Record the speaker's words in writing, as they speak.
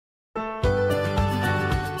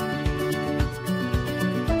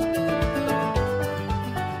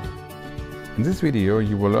In this video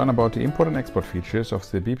you will learn about the import and export features of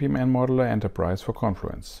the BPMN-Modeler Enterprise for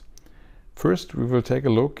Confluence. First, we will take a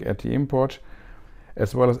look at the import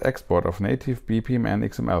as well as export of native BPMN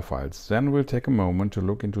XML files. Then we'll take a moment to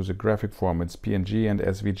look into the graphic formats PNG and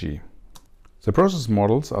SVG. The process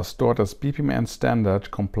models are stored as BPMN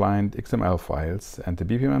standard compliant XML files, and the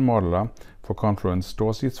BPMN-Modeler for Confluence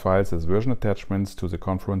stores these files as version attachments to the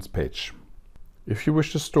Confluence page. If you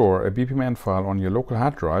wish to store a BPMN file on your local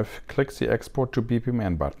hard drive, click the Export to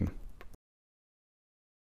BPMN button.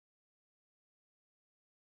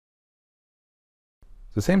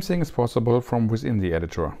 The same thing is possible from within the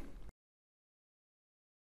editor.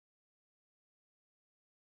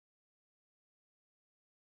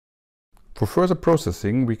 For further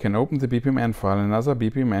processing, we can open the BPMN file in another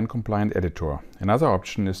BPMN compliant editor. Another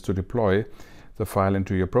option is to deploy the file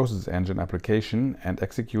into your process engine application and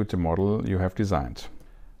execute the model you have designed.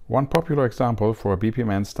 One popular example for a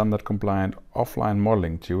BPMN standard compliant offline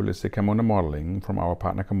modeling tool is the Camunda modeling from our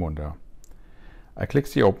partner Camunda. I click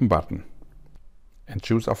the Open button and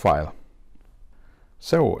choose a file.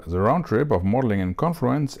 So, the round trip of modeling in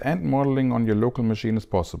Confluence and modeling on your local machine is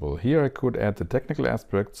possible. Here I could add the technical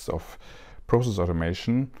aspects of process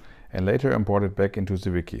automation and later import it back into the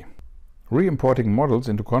wiki. Re-importing models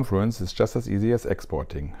into Confluence is just as easy as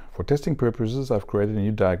exporting. For testing purposes, I've created a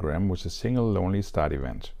new diagram with a single lonely start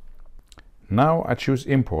event. Now I choose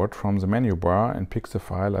Import from the menu bar and pick the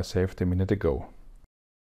file I saved a minute ago.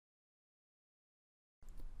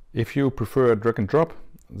 If you prefer drag and drop,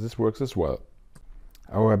 this works as well.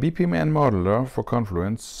 Our BPMN-Modeler for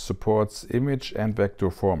Confluence supports image and vector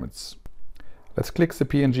formats. Let's click the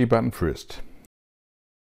PNG button first.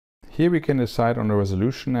 Here we can decide on the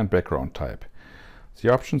resolution and background type.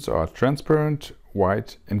 The options are transparent,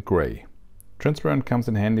 white and gray. Transparent comes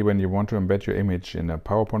in handy when you want to embed your image in a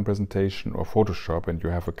PowerPoint presentation or Photoshop and you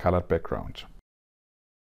have a colored background.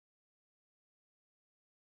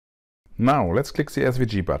 Now let's click the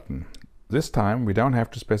SVG button. This time we don't have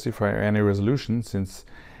to specify any resolution since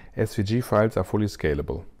SVG files are fully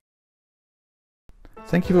scalable.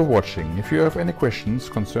 Thank you for watching. If you have any questions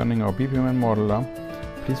concerning our BPMN-Modeler,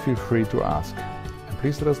 please feel free to ask. And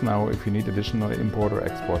please let us know if you need additional import or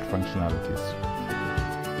export functionalities.